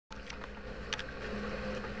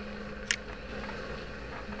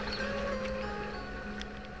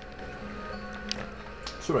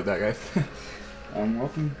Sorry about that, guys.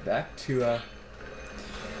 Welcome back to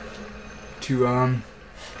Twilight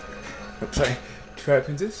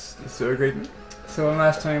Princess. So great. So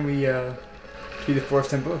last time we beat the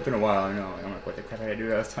fourth temple. It's been a while. I know. I don't know what the crap I had to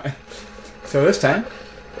do last time. So this time,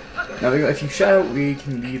 now if you shout, we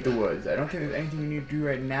can leave the woods. I don't think there's anything we need to do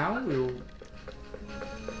right now. We'll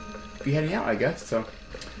be heading out, I guess. So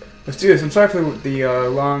let's do this. I'm sorry for the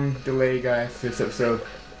long delay, guys, for this episode.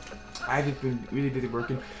 I've just been really busy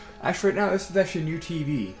working. Actually, right now, this is actually a new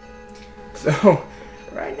TV. So,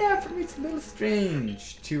 right now, for me, it's a little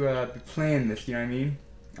strange to be playing this, you know what I mean?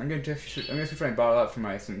 I'm gonna switch my bottle out for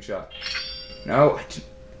my slingshot. No.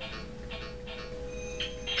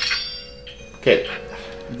 Okay.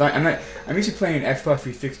 I'm usually playing Xbox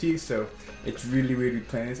 360, so it's really weird to be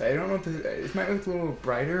playing this. I don't know if this might look a little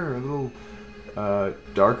brighter or a little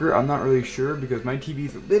darker. I'm not really sure because my TV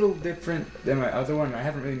is a little different than my other one. I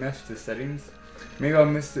haven't really messed with the settings. Maybe I'll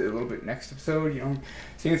miss it a little bit next episode. You know,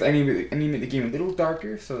 seeing as I need to make the game a little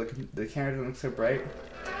darker so the camera doesn't look so bright.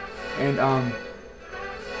 And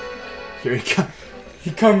here he comes.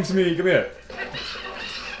 He comes to me. Come here.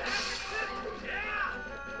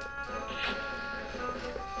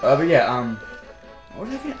 But yeah, what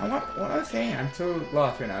was I saying? I'm so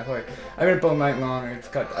lost right now. I've been up all night long. And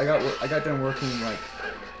I got done working like.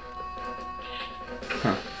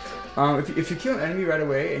 If you kill an enemy right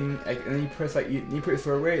away and then you press you put your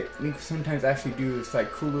sword away, Link sometimes actually do this like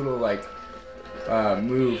cool little like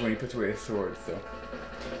move when he puts away his sword. So,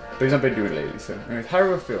 but he's not been doing it lately. So, anyways,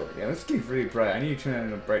 Hyrule Field. Yeah, this game's really bright. I need to turn down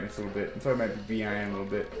the brightness a little bit. I'm sorry, I might be behind a little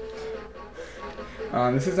bit.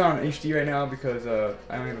 This is on HD right now because I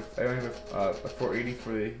don't have a 480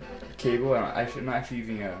 for the cable. I'm not actually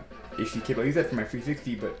using a HD cable. I use that for my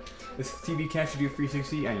 360, but this TV can actually do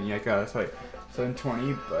 360. I mean, like it's like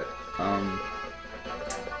 720, but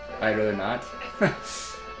I'd rather not,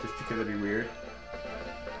 just because it'd be weird.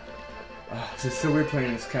 It's just so weird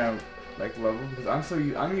playing this kind of like level because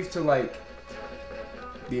I'm used to like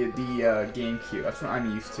the GameCube. That's what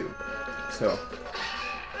I'm used to. So.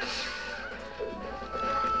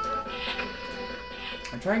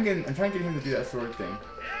 I'm trying to get him to do that sword thing.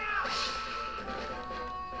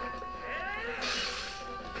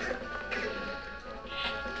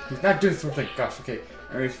 He's not doing the sword thing. Gosh, okay.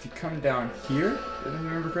 Anyways, if you come down here, if I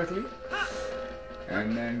remember correctly,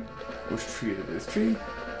 and then which tree is it? This tree?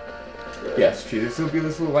 Yes, tree. This will be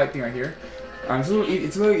this little white thing right here. It's a little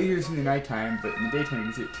easier to see in the nighttime, but in the daytime you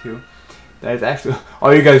can see it too. That is actually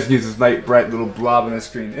all you guys use is this bright little blob on the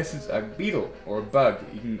screen. This is a beetle or a bug.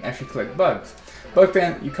 You can actually collect bugs. Bug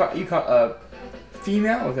fan, you caught a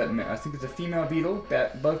female. Was that? I think it's a female beetle.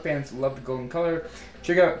 Bug fans love the golden color.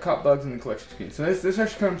 Check out caught bugs in the collection screen. So this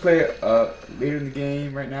actually come and play later in the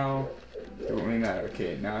game. Right now, it won't really matter.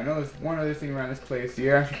 Okay, now I know there's one other thing around this place.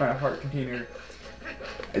 You actually find a heart container.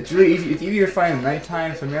 It's really easy. It's easier to find in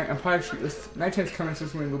nighttime. So I'm probably actually nighttime's coming, so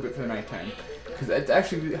it's going a little bit for the nighttime. Because it's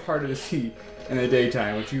actually really harder to see in the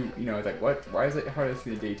daytime, which you know, it's like, what? Why is it harder to see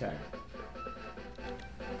in the daytime?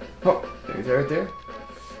 Oh, there's it right there.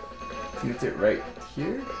 I think that's it right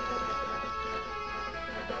here.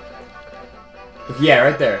 Yeah,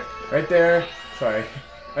 right there. Right there. Sorry.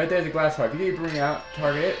 Right there's a glass heart. If you get your boomerang out,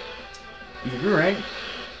 target it. Use your boomerang.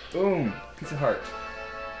 Boom. Piece of heart.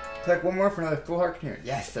 Collect one more for another full heart container.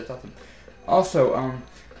 Yes, that's awesome. Also,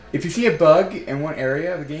 if you see a bug in one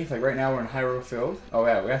area of the game, like right now we're in Hyrule Field. Oh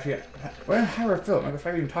yeah, we're in Hyrule Field. I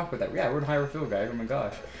didn't even talk about that. Yeah, we're in Hyrule Field, guys. Oh my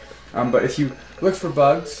gosh. But if you look for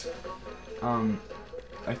bugs,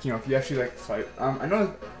 like if you actually I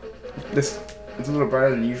know this is a little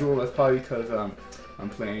brighter than usual. That's probably because I'm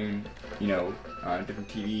playing, on a different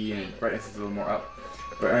TV and brightness is a little more up.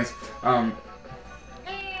 But anyways,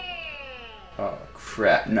 oh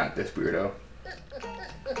crap, not this weirdo.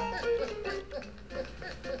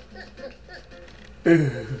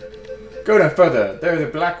 Go no further. There is a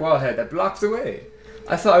black wall ahead that blocks the way.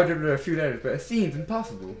 I thought I would deliver a few letters, but it seems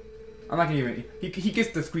impossible. I'm not gonna even. He gets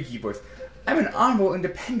the squeaky voice. I'm an honorable and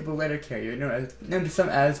dependable letter carrier, known to some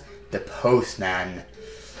as the Postman.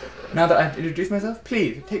 Now that I've introduced myself,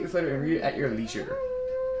 please take this letter and read it at your leisure.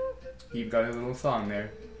 He got a little song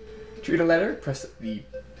there. To read a letter, press the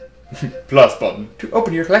plus button to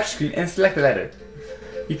open your collection screen and select the letter.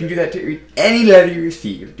 You can do that to read any letter you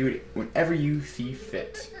receive. Do it whenever you see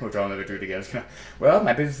fit. Oh, I'll never do it again. Well,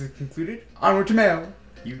 my business is concluded. Onward to mail.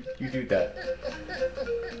 You do that.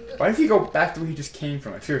 Why does he go back to where he just came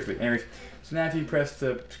from? Like, seriously. Anyways, so now if you press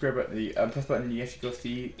the square button, the plus button, you actually go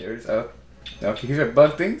see. There's okay. Here's our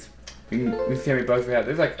bug things. We can see how many bugs we have.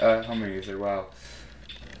 There's like how many is there? Wow.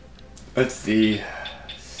 Let's see.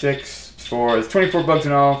 6, 4. There's 24 bugs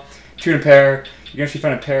in all. 2 in a pair. You can actually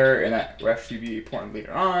find a pair, and that will actually be important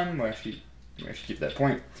later on. We'll actually get to that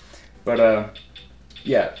point. But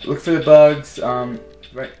yeah, look for the bugs.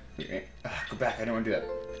 Right. Go back. I don't want to do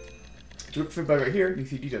that. Look for the bug right here. You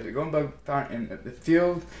see details. Go and bug found in the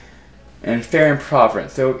field and fair and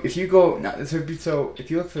Providence. So if you go now, this would be so.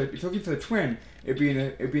 If you're looking for the twin, it'd be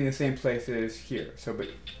in the same place as here. So, but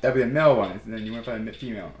that'd be the male one, and then you want to find a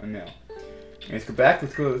female and male. And let's go back.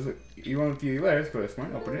 Let's go. You want to view your letters? Go to this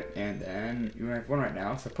one. Open it, and then you have one right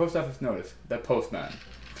now. So post office notice. The postman.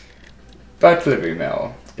 By delivery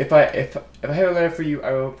mail. If I have a letter for you,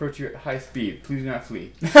 I will approach you at high speed. Please do not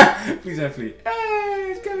flee. Please do not flee.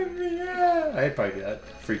 Hey, it's coming for me. Ah. I'd probably do that.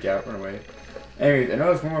 Freak out. Run away. Anyways, I know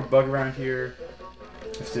there's one more bug around here.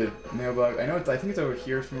 Just a mail bug. I think it's over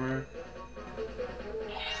here somewhere.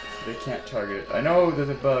 They can't target it. I know there's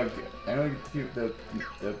a bug. I know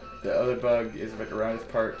the other bug is like around this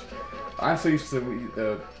part. I'm so used to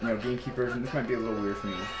the GameCube version. This might be a little weird for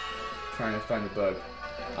me. Trying to find the bug.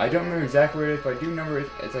 I don't remember exactly where it is, but I do remember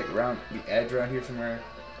it's like around the edge around here somewhere.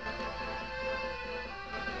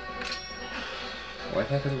 What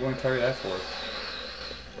the heck is it going to target that for?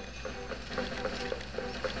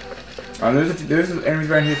 There's enemies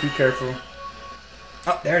around here, so be careful.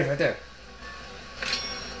 Oh, there it is, right there.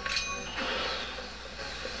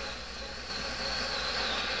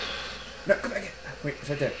 No, come back here. Wait, it's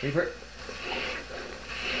right there. Wait for it.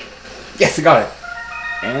 Yes, I got it.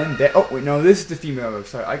 And that, oh wait, no, this is the female bug.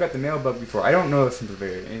 Sorry, I got the male bug before. I don't know the simple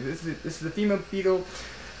variant. This is the female beetle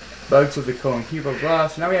bug, so they call them here, blah blah.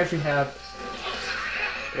 So now we actually have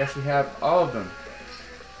all of them.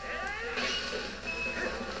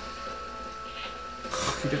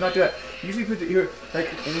 He did not do that. Usually put the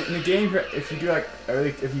like in the game if you do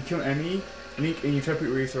if you kill an enemy and you try to put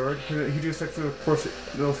your sword, he just like the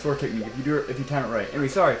little sword technique if you time it right. Anyway,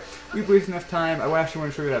 sorry, we've wasted enough time. I actually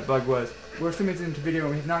want to show you what that bug was. We're 3 minutes into the video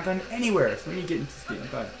and we have not gone anywhere, so let me get into this game.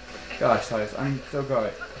 But gosh, guys, I'm so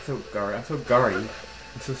gary. I'm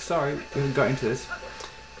so sorry we haven't got into this.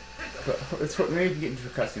 But let's hope maybe we can get into the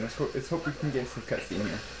cutscene. Let's hope we can get into the cutscene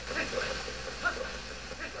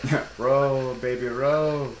here. Roll, baby,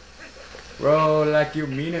 roll. Roll like you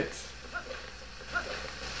mean it.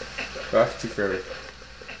 Gosh, too fair.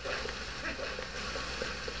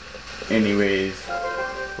 Anyways,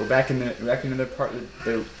 we're back in the part of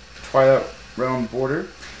the Twilight realm border.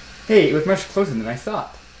 Hey, it was much closer than I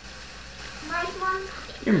thought.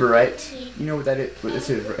 You remember, right? You know what this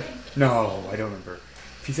is, right? No, I don't remember.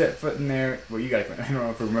 If you set foot in there, well, you guys, I don't know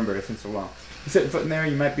if you remember, it's been so long. If you set foot in there,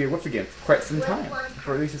 you might be a wolf again for quite some time.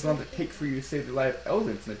 For at least as long as it takes for you to save the life of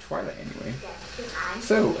Eldon from the Twilight, anyway.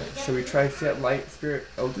 So, shall we try to set light spirit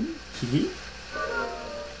Eldon? Hee.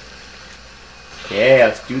 Yeah,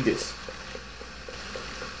 let's do this.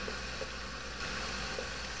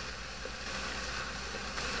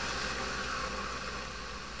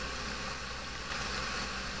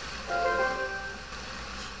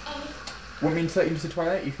 What means let you into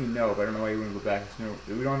Twilight? You can know, but I don't know why you want to go back.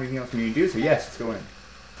 We don't have anything else we need to do, so yes, let's go in.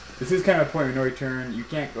 This is kind of a point of no return. You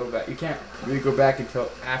can't go back. You can't really go back until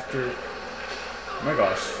after. Oh my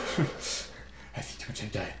gosh. I think too much I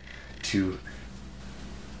died to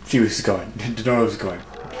see where this is going. To know where this is going.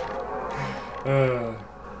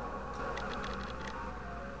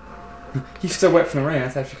 He's still wet from the rain.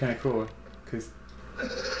 That's actually kind of cool. Because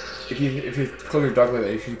if you close your dog like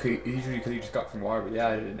that, usually because you just got from water. But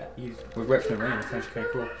yeah, he was wet from the rain. That's actually kind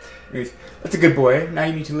of cool. Anyways, that's a good boy. Now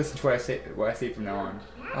you need to listen to what I say from now on.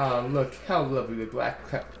 Ah, look how lovely the black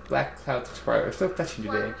clouds of twilight are so fetching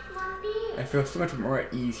today. I feel so much more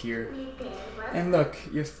at ease here. And look,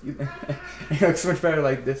 you look so much better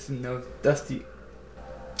like this in those dusty.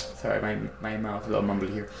 Sorry, my mouth is a little mumbly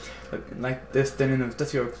here. Like this than in those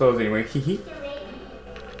dusty old clothes anyway. Hee.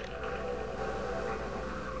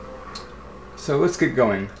 So let's get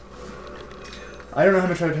going. I don't know how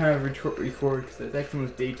much time I record because it's actually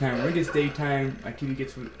almost daytime. When it's daytime, my TV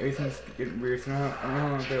gets everything's getting weird. So I don't know how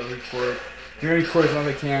much I'll record. I'm gonna record as long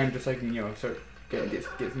as I can, just like start get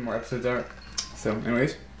some more episodes out. So,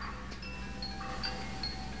 anyways,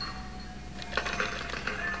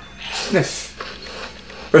 sniff.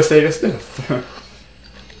 First aid of sniff.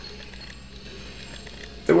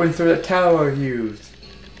 The one for that tallow I used.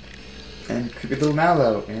 And creepy little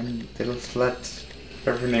Mallow, and little slut,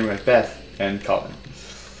 whatever her name was, Beth, and Colin.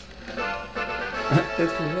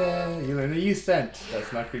 You learn a use scent.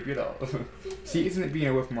 That's not creepy at all. See, isn't it being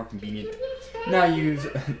a wolf more convenient? Now use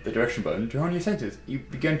the direction button to hone your senses. You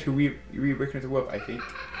begin to re-recognize a wolf, I think.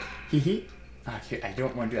 Hee. I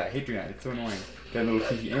don't want to do that. I hate doing that. It's so annoying. That little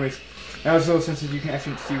hee. Anyways, now it's a little sensitive. You can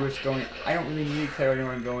actually see where it's going. I don't really need to tell where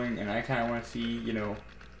I'm going, and I kind of want to see,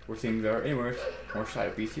 where things are. Anyways, more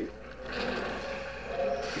shadow beasts here.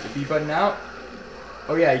 Get the B button out.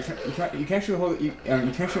 Oh yeah, you can actually hold it. You can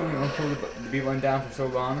actually only hold the B button down for so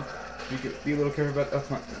long. You can be a little careful about. Oh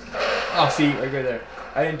come on. Oh see, right there.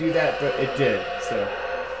 I didn't do that, but it did. So,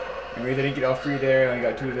 anyways, I didn't get all three there. I only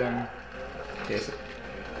got two of them. Okay, so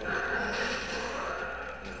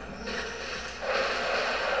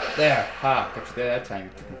there. Ha! Got you there that time,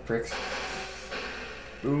 you freaking pricks.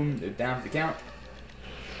 Boom! They're down to the count.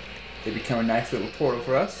 They become a nice little portal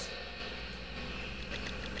for us.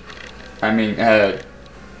 I mean,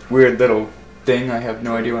 weird little thing. I have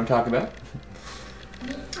no idea what I'm talking about.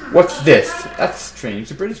 What's this? That's strange.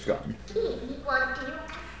 The bridge is gone.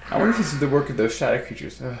 I wonder if this is the work of those shadow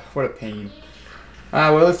creatures. What a pain.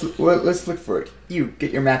 Well, let's look for it. You,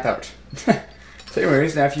 get your map out. So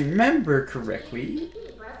anyways, now if you remember correctly,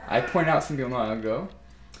 I pointed out something a while ago.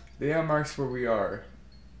 The arrow marks where we are.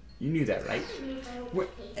 You knew that, right?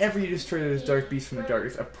 Whenever you destroy those dark beasts from the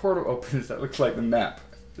darkness, a portal opens that looks like the map.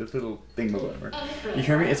 This little thing over. You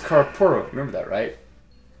hear me? It's called a portal. Remember that, right?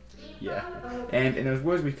 Yeah. And in those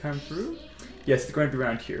woods we come through, yes, it's going to be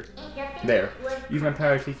around here. There. Use my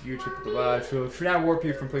power to take you to the lodge. So for now, warp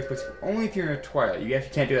you from place to place. Only if you're in a Twilight. You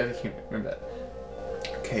actually can't do that as a human. Remember that.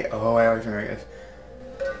 Okay. Oh, I always remember this.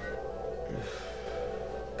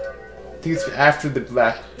 I think it's after the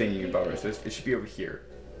black thingy above us. So it should be over here.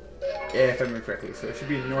 Yeah, if I remember correctly. So it should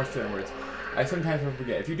be north downwards. I sometimes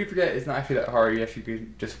forget. If you do forget, it's not actually that hard. You actually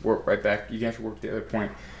can just warp right back. You can actually warp to the other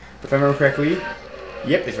point. But if I remember correctly,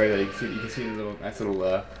 yep, it's right there. You can see the little nice little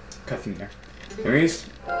cutscene there. Anyways,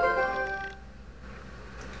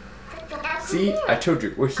 see, I told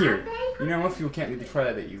you, we're here. You know, most people can't leave the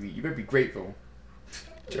Twilight that easy. You better be grateful,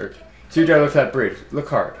 jerk. So you gotta look at that bridge. Look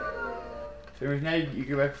hard. So anyways, now you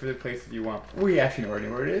go back for the place that you want. We actually know already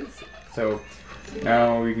where it is. So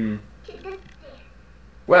now we can.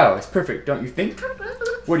 Wow, it's perfect, don't you think?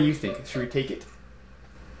 What do you think? Should we take it?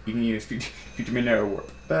 You can use future minute or warp.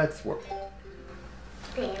 Let's warp.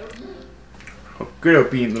 Oh, good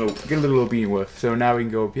little obedient wolf. So now we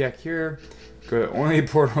can go back here. Go to only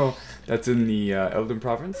portal that's in the Elden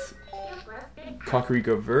Province.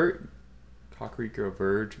 Kakariko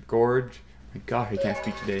Gorge. My gosh, I can't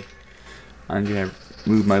speak today. I'm gonna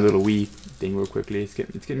move my little Wii thing real quickly. It's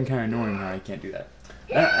getting kind of annoying how I can't do that.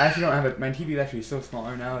 I actually don't have it. My TV is actually so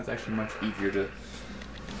small now. It's actually much easier to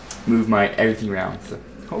move my everything around. So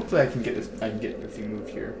hopefully I can get this. I can get this thing moved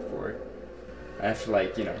here before I have to,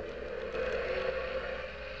 like, you know.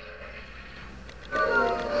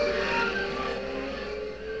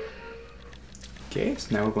 Okay,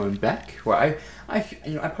 so now we're going back. Well,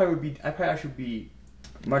 I probably actually be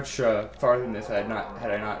much farther than this had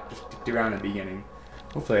I not just sticked around at the beginning.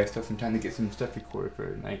 Hopefully I still have some time to get some stuff recorded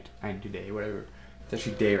for night and today, whatever. It's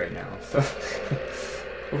actually day right now, so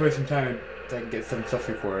hopefully some time I can get some stuff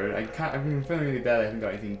recorded. I've been feeling really bad. I haven't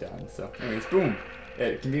got anything done. So, anyways, boom.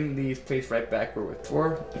 It conveniently is placed right back where it's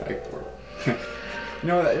for. You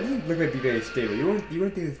know, that doesn't look like it'd be very stable. You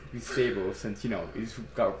wouldn't think this would be stable since, you know, you just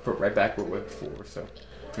got put right back where it was before. So,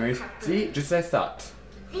 anyways, see, just as I thought.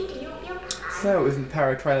 So, isn't the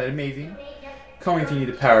power of Twilight amazing? Call me if you need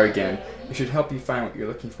the power again. It should help you find what you're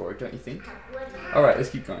looking for, don't you think? Alright, let's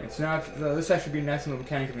keep going. So now, this actually be a nice little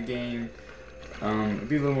mechanic in the game. It'll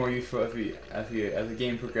be a little more useful as the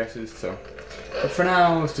game progresses. So, but for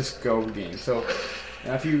now, let's just go with the game. So,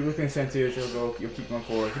 now if you look in the sensors, you'll keep going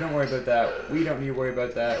forward. If you don't worry about that, we don't need to worry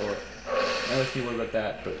about that, or unless you worry about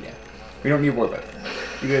that. But yeah, we don't need to worry about that.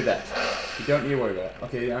 You good at that? You don't need to worry about it.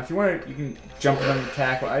 Okay, now if you want to, you can jump on them and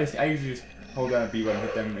attack. Well, I usually just hold down a B button,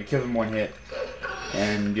 hit them, and kill them one hit,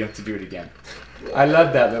 and you don't have to do it again. I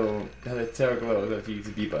love that little, how the terror glows if you use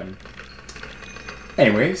the B button.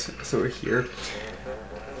 Anyways, so we're here.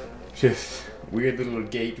 Just weird little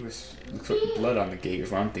gate with looks like blood on the gate is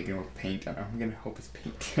what I'm thinking, or paint. I'm gonna hope it's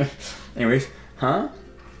paint. Anyways, huh?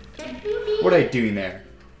 What are they doing there?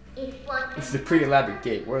 This is a pretty elaborate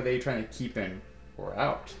gate. What are they trying to keep in or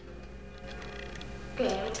out?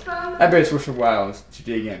 I bet it's worth a while to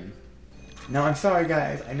dig in. Now, I'm sorry,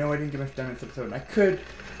 guys. I know I didn't get much done in this episode, and I could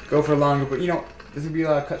go for longer, but you know, there's gonna be a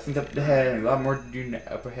lot of cutscenes up ahead and a lot more to do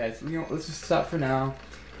up ahead. So you know, let's just stop for now,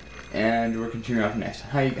 and we'll continue on next.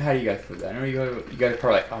 How do you guys feel that? I know you guys are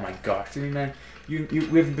probably like, oh my gosh, I mean, man, you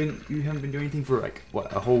haven't been doing anything for like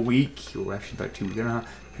what, a whole week, or actually about 2 weeks. I don't know,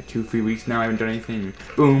 2-3 weeks now. I haven't done anything.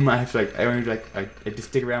 Boom! I have to I just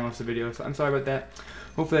stick around most of the videos. So I'm sorry about that.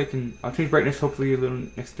 Hopefully I'll change brightness. Hopefully a little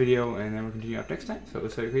next video, and then we'll continue up next time. So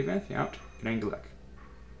let's say great man, out. Good night, good luck.